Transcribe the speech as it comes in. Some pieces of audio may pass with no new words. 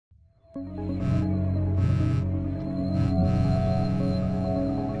Hey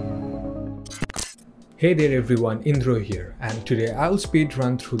there everyone, Indro here, and today I'll speed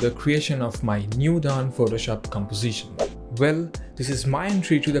run through the creation of my new dawn Photoshop composition. Well, this is my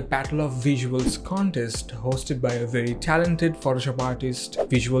entry to the Battle of Visuals contest hosted by a very talented Photoshop artist,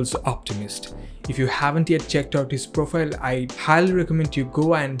 Visuals Optimist. If you haven't yet checked out his profile, I highly recommend you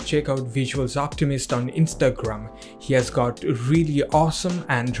go and check out Visuals Optimist on Instagram. He has got really awesome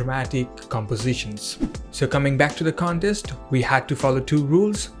and dramatic compositions. So coming back to the contest, we had to follow two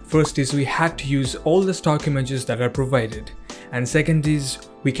rules. First is we had to use all the stock images that are provided. And second is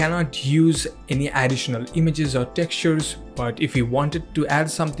we cannot use any additional images or textures, but if we wanted to add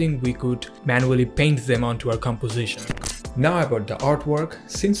something, we could manually paint them onto our composition. Now about the artwork,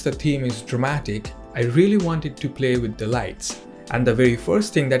 since the theme is dramatic, I really wanted to play with the lights. And the very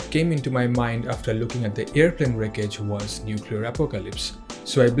first thing that came into my mind after looking at the airplane wreckage was nuclear apocalypse.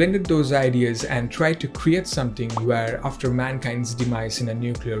 So I blended those ideas and tried to create something where after mankind's demise in a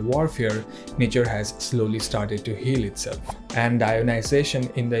nuclear warfare, nature has slowly started to heal itself. And ionization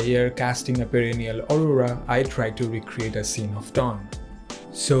in the air casting a perennial aurora, I tried to recreate a scene of dawn.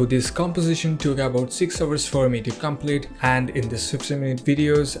 So this composition took about 6 hours for me to complete, and in this 15-minute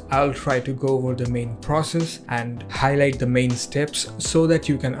videos, I'll try to go over the main process and highlight the main steps so that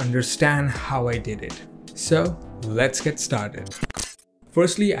you can understand how I did it. So let's get started.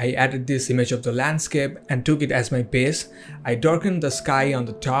 Firstly, I added this image of the landscape and took it as my base. I darkened the sky on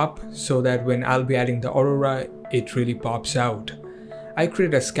the top so that when I'll be adding the aurora, it really pops out. I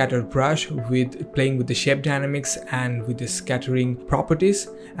created a scatter brush with playing with the shape dynamics and with the scattering properties,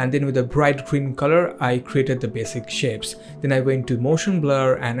 and then with a bright green color I created the basic shapes. Then I went to motion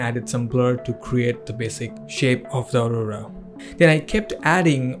blur and added some blur to create the basic shape of the aurora. Then I kept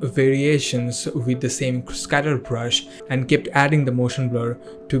adding variations with the same scatter brush and kept adding the motion blur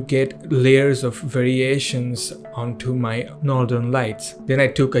to get layers of variations onto my northern lights. Then I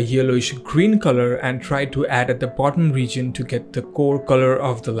took a yellowish green color and tried to add at the bottom region to get the core color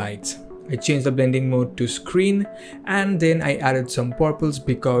of the lights. I changed the blending mode to screen, and then I added some purples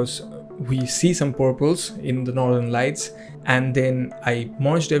because we see some purples in the northern lights, and then I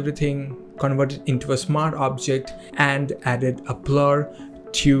merged everything, converted into a smart object, and added a blur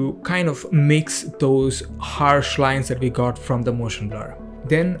to kind of mix those harsh lines that we got from the motion blur.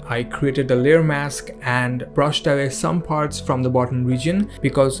 Then I created a layer mask and brushed away some parts from the bottom region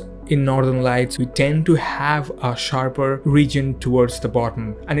because in northern lights we tend to have a sharper region towards the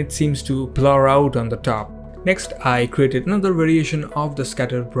bottom and it seems to blur out on the top. Next, I created another variation of the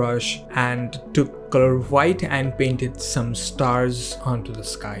scatter brush and took color white and painted some stars onto the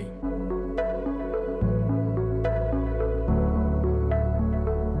sky.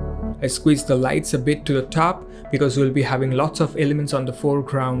 I squeezed the lights a bit to the top because we'll be having lots of elements on the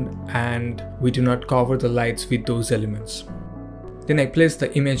foreground and we do not cover the lights with those elements. Then I placed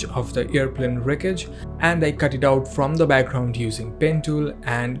the image of the airplane wreckage and I cut it out from the background using pen tool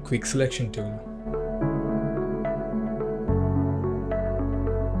and quick selection tool.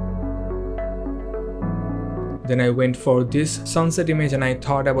 Then I went for this sunset image and I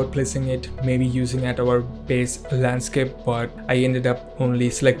thought about placing it maybe using at our base landscape, but I ended up only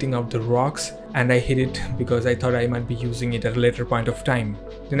selecting out the rocks and I hid it because I thought I might be using it at a later point of time.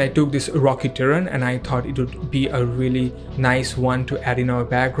 Then I took this rocky terrain and I thought it would be a really nice one to add in our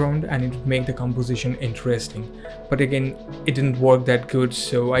background and it would make the composition interesting. But again, it didn't work that good,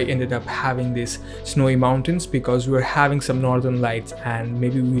 so I ended up having these snowy mountains because we were having some northern lights and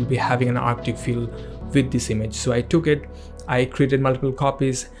maybe we will be having an Arctic feel with this image. So I took it, I created multiple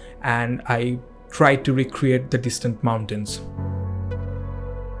copies and I tried to recreate the distant mountains.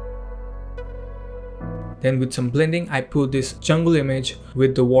 Then with some blending, I put this jungle image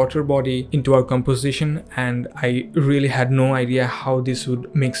with the water body into our composition, and I really had no idea how this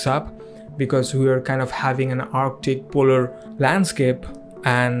would mix up because we were kind of having an Arctic polar landscape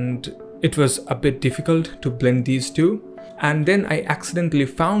and it was a bit difficult to blend these two. And then I accidentally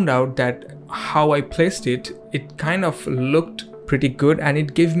found out that how I placed it, it kind of looked pretty good and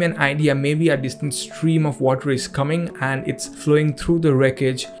it gave me an idea maybe a distant stream of water is coming and it's flowing through the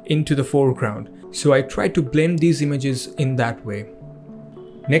wreckage into the foreground. So I tried to blend these images in that way.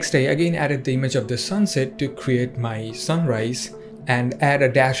 Next, I again added the image of the sunset to create my sunrise and add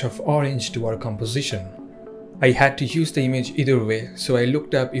a dash of orange to our composition. I had to use the image either way, so I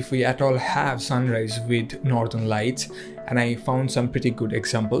looked up if we at all have sunrise with northern lights and I found some pretty good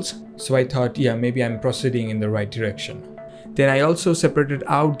examples. So I thought, yeah, maybe I'm proceeding in the right direction. Then I also separated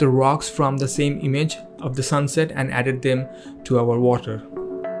out the rocks from the same image of the sunset and added them to our water.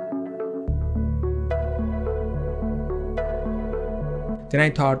 Then I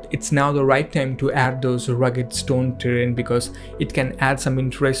thought it's now the right time to add those rugged stone terrain because it can add some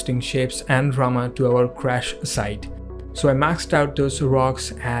interesting shapes and drama to our crash site. So I maxed out those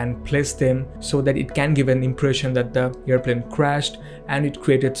rocks and placed them so that it can give an impression that the airplane crashed, and it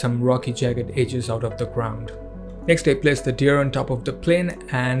created some rocky jagged edges out of the ground. Next, I placed the deer on top of the plane,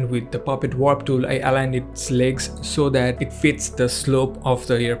 and with the puppet warp tool I aligned its legs so that it fits the slope of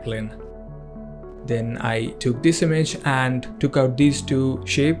the airplane. Then I took this image and took out these two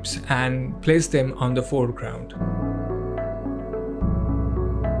shapes and placed them on the foreground.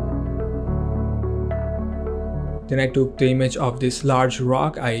 Then I took the image of this large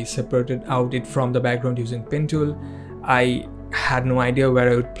rock. I separated out it from the background using pen tool. I had no idea where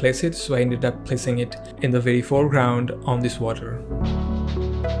I would place it, so I ended up placing it in the very foreground on this water.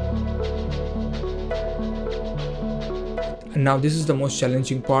 And now this is the most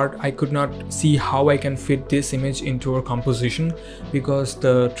challenging part. I could not see how I can fit this image into our composition because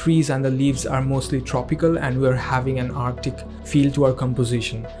the trees and the leaves are mostly tropical and we're having an Arctic feel to our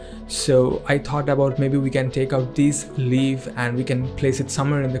composition. So I thought about maybe we can take out this leaf and we can place it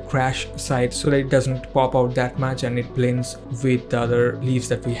somewhere in the crash site so that it doesn't pop out that much and it blends with the other leaves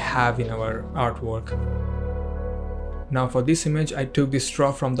that we have in our artwork. Now for this image, I took this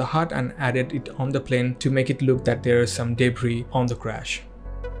straw from the hut and added it on the plane to make it look that there is some debris on the crash.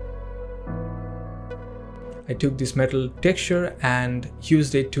 I took this metal texture and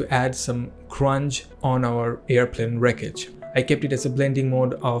used it to add some grunge on our airplane wreckage. I kept it as a blending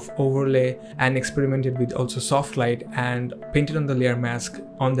mode of overlay and experimented with also soft light and painted on the layer mask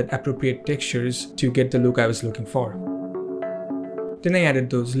on the appropriate textures to get the look I was looking for. Then I added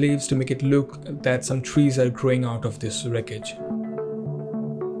those leaves to make it look that some trees are growing out of this wreckage.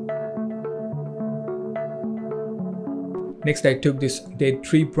 Next, I took this dead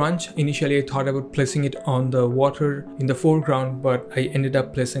tree branch. Initially, I thought about placing it on the water in the foreground, but I ended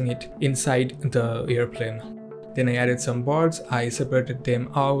up placing it inside the airplane. Then I added some birds. I separated them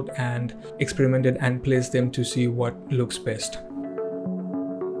out and experimented and placed them to see what looks best.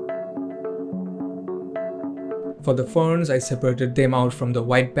 For the ferns, I separated them out from the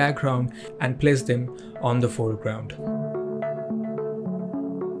white background and placed them on the foreground.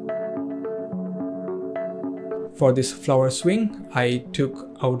 For this flower swing, I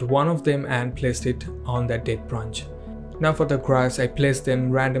took out one of them and placed it on that dead branch. Now for the grass, I placed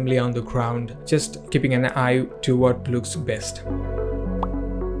them randomly on the ground, just keeping an eye to what looks best.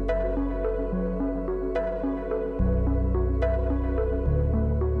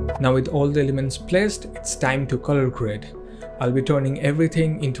 Now with all the elements placed, it's time to color grade. I'll be turning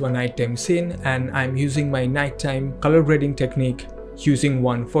everything into a nighttime scene, and I'm using my nighttime color grading technique using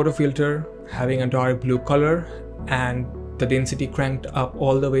one photo filter, having a dark blue color and the density cranked up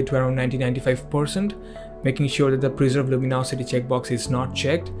all the way to around 90-95%, making sure that the preserve luminosity checkbox is not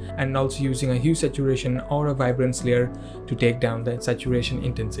checked, and also using a hue saturation or a vibrance layer to take down the saturation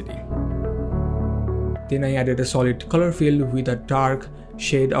intensity. Then I added a solid color fill with a dark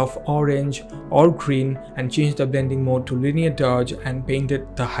shade of orange or green and changed the blending mode to linear dodge and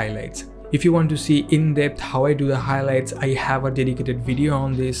painted the highlights. If you want to see in depth how I do the highlights, I have a dedicated video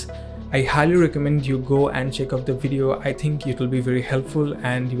on this. I highly recommend you go and check out the video. I think it will be very helpful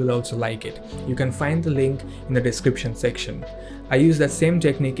and you will also like it. You can find the link in the description section. I use that same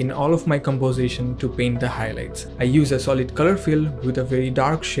technique in all of my composition to paint the highlights. I use a solid color fill with a very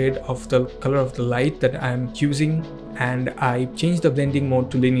dark shade of the color of the light that I am using, and I change the blending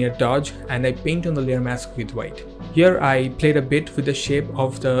mode to linear dodge and I paint on the layer mask with white. Here I played a bit with the shape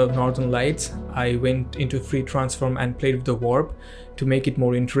of the northern lights. I went into free transform and played with the warp to make it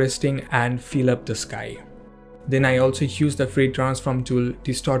more interesting and fill up the sky. Then I also used the free transform tool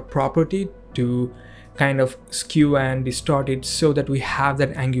distort property to kind of skew and distort it so that we have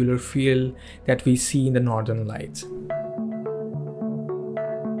that angular feel that we see in the northern lights.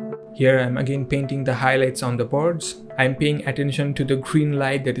 Here I'm again painting the highlights on the birds. I'm paying attention to the green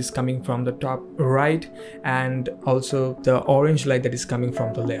light that is coming from the top right and also the orange light that is coming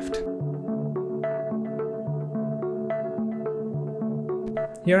from the left.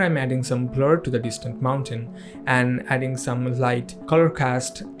 Here I'm adding some blur to the distant mountain and adding some light color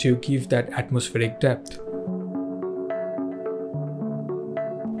cast to give that atmospheric depth.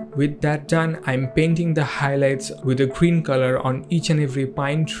 With that done, I'm painting the highlights with a green color on each and every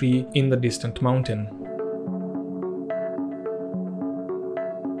pine tree in the distant mountain.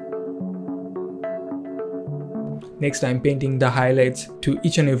 Next, I'm painting the highlights to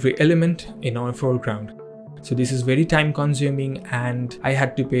each and every element in our foreground. So this is very time consuming and I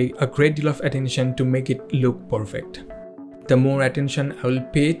had to pay a great deal of attention to make it look perfect. The more attention I will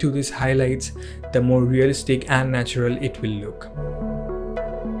pay to these highlights, the more realistic and natural it will look.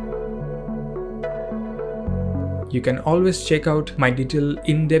 You can always check out my detailed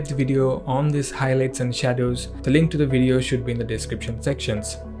in-depth video on these highlights and shadows. The link to the video should be in the description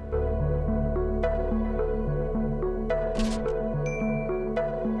sections.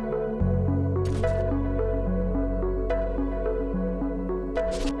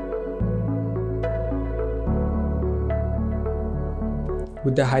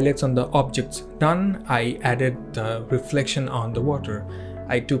 With the highlights on the objects done, I added the reflection on the water.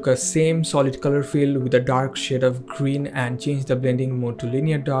 I took a same solid color fill with a dark shade of green and changed the blending mode to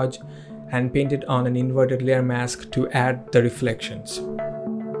linear dodge and painted on an inverted layer mask to add the reflections.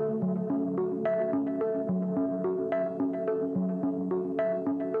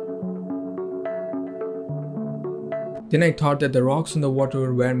 Then I thought that the rocks on the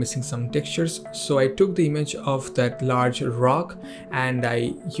water were missing some textures, so I took the image of that large rock and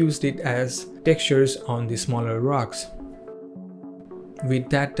I used it as textures on the smaller rocks.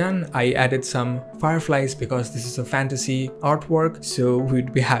 With that done, I added some fireflies because this is a fantasy artwork, so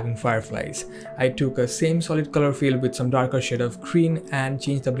we'd be having fireflies. I took a same solid color fill with some darker shade of green and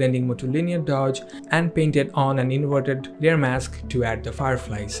changed the blending mode to linear dodge and painted on an inverted layer mask to add the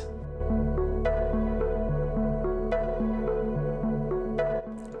fireflies.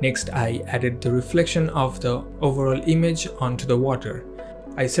 Next, I added the reflection of the overall image onto the water.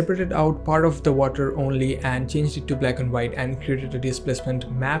 I separated out part of the water only and changed it to black and white and created a displacement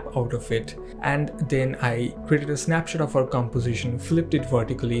map out of it. And then I created a snapshot of our composition, flipped it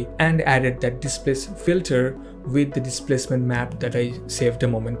vertically and added that displace filter with the displacement map that I saved a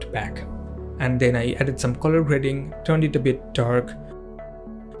moment back. And then I added some color grading, turned it a bit dark.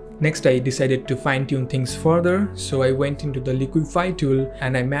 Next, I decided to fine-tune things further, so I went into the liquify tool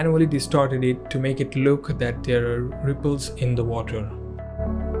and I manually distorted it to make it look that there are ripples in the water.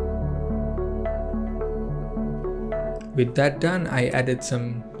 With that done, I added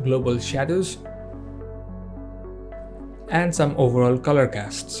some global shadows and some overall color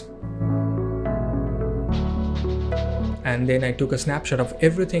casts. And then I took a snapshot of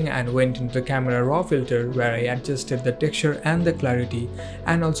everything and went into the camera raw filter where I adjusted the texture and the clarity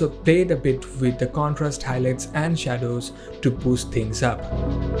and also played a bit with the contrast, highlights and shadows to boost things up.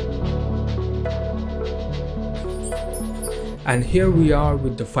 And here we are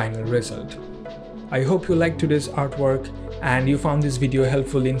with the final result. I hope you liked today's artwork and you found this video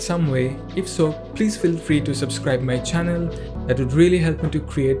helpful in some way. If so, please feel free to subscribe my channel. That would really help me to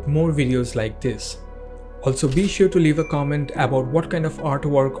create more videos like this. Also, be sure to leave a comment about what kind of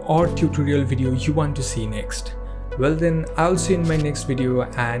artwork or tutorial video you want to see next. Well then, I'll see you in my next video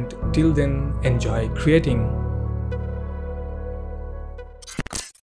and till then, enjoy creating.